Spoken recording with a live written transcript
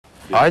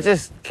I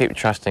just keep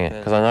trusting it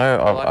because I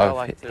know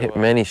I've hit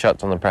many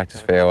shots on the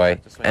practice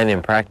fairway and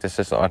in practice,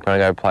 just like when I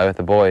go play with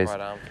the boys.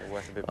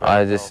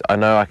 I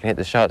know I can hit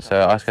the shot,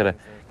 so I just got to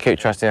keep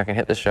trusting I can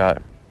hit the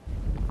shot.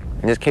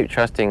 And just keep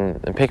trusting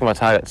and picking my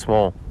target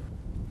small.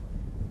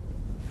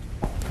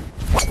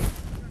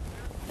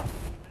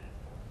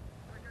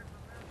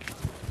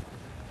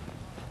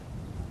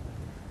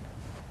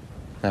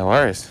 No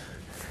worries.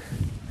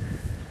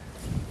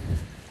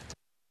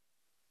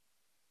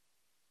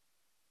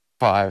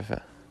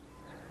 Five.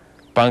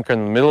 Bunker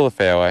in the middle of the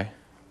fairway.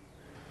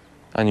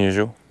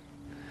 Unusual.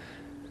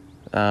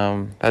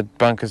 That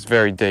bunker's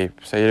very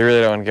deep, so you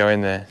really don't want to go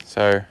in there.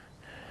 So,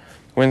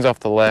 wind's off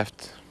the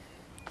left.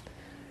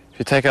 If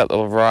you take out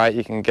the right,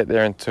 you can get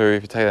there in two.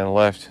 If you take it down the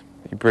left,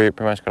 you pretty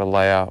much got to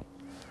lay out.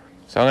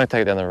 So I'm going to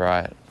take it down the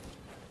right.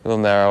 A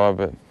little narrower,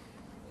 but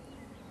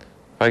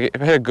if I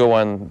hit a good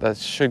one, that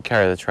should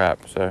carry the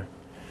trap. So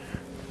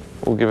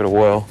we'll give it a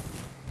whirl.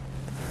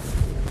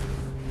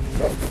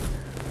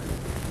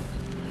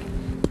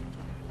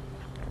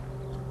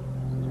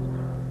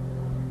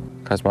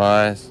 Close my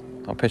eyes.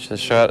 I'll pitch the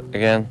shot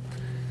again.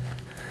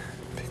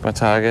 Pick my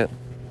target.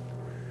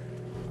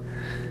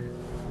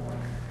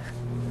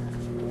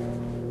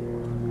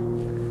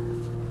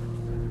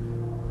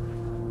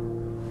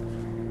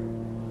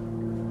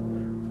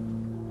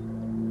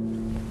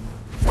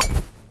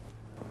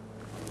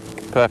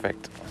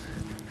 Perfect.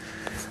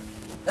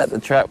 At the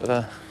trap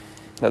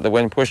let the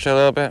wind push it a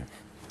little bit.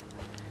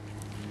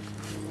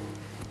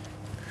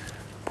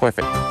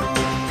 Perfect.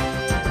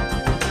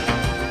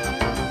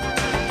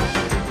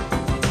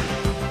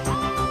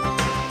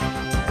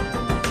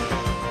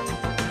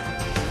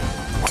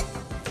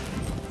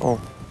 Oh,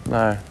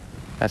 no,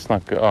 that's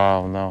not good.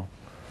 Oh, no.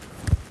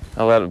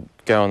 I let it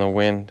go in the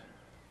wind.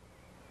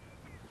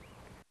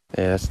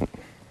 Yeah, that's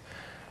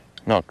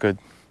not good.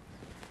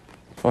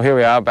 Well, here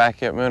we are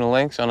back at Moon and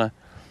Links on a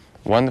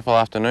wonderful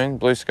afternoon,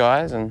 blue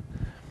skies, and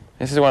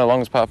this is one of the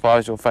longest par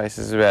fives you'll face.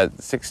 This is about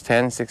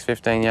 6'10",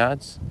 6'15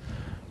 yards.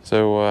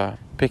 So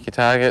pick your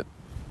target,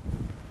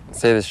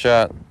 see the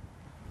shot,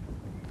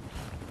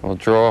 we'll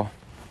draw,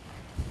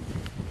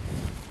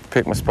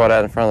 pick my spot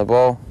out in front of the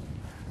ball.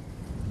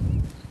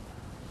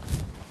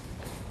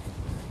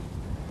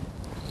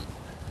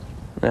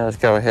 Now let's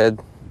go ahead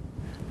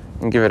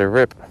and give it a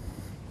rip.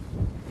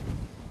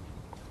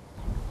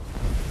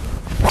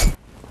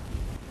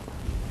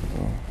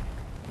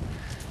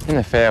 In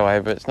the fairway,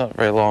 but it's not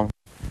very long.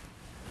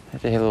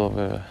 Have to hit a little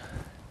bit of a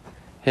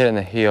hit in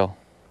the heel.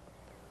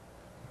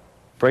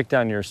 Break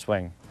down your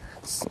swing.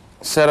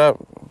 Set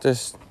up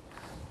just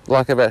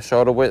like about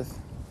shoulder width,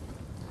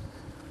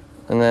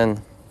 and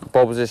then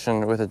ball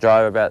position with a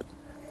drive about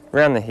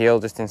around the heel,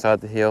 just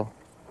inside the heel.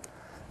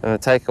 And the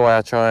takeaway,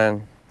 I try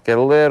and get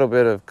a little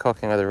bit of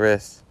cocking of the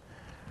wrist,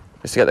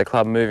 just to get the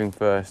club moving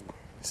first,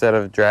 instead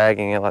of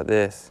dragging it like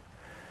this.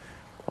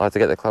 I like to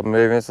get the club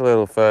moving just a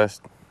little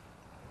first.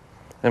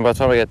 And by the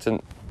time I get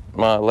to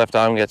my left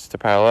arm gets to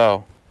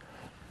parallel,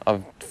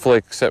 I've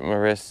fully set my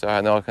wrist, so I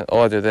know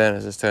all I do then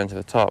is just turn to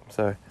the top.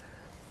 So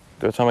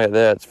by the time I get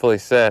there, it's fully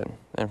set,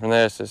 and from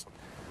there it's just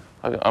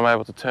I'm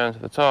able to turn to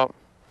the top,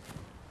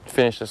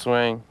 finish the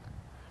swing.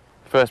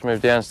 First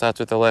move down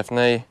starts with the left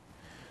knee.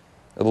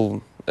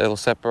 It'll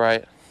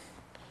separate.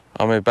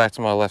 I'll move back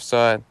to my left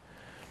side,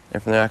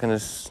 and from there I can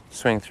just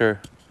swing through.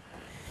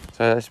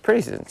 So it's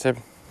pretty.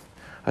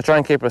 I try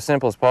and keep it as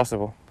simple as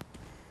possible.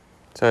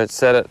 So it's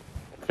set it.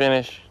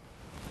 Finish,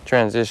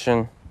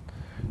 transition,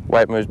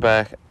 weight moves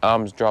back,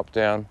 arms drop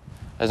down.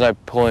 There's no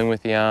pulling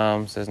with the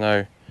arms, there's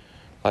no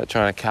like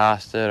trying to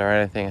cast it or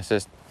anything. It's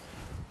just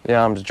the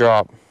arms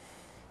drop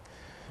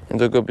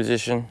into a good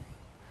position.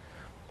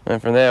 And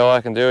from there, all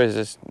I can do is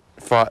just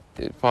fire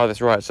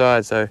this right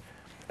side. So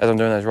as I'm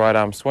doing those right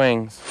arm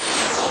swings,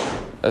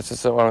 that's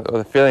just one of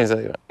the feelings that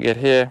you get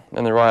here,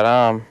 and the right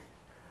arm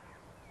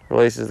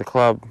releases the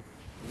club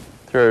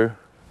through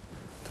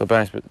to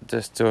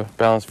a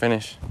balanced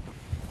finish.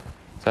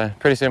 So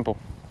pretty simple.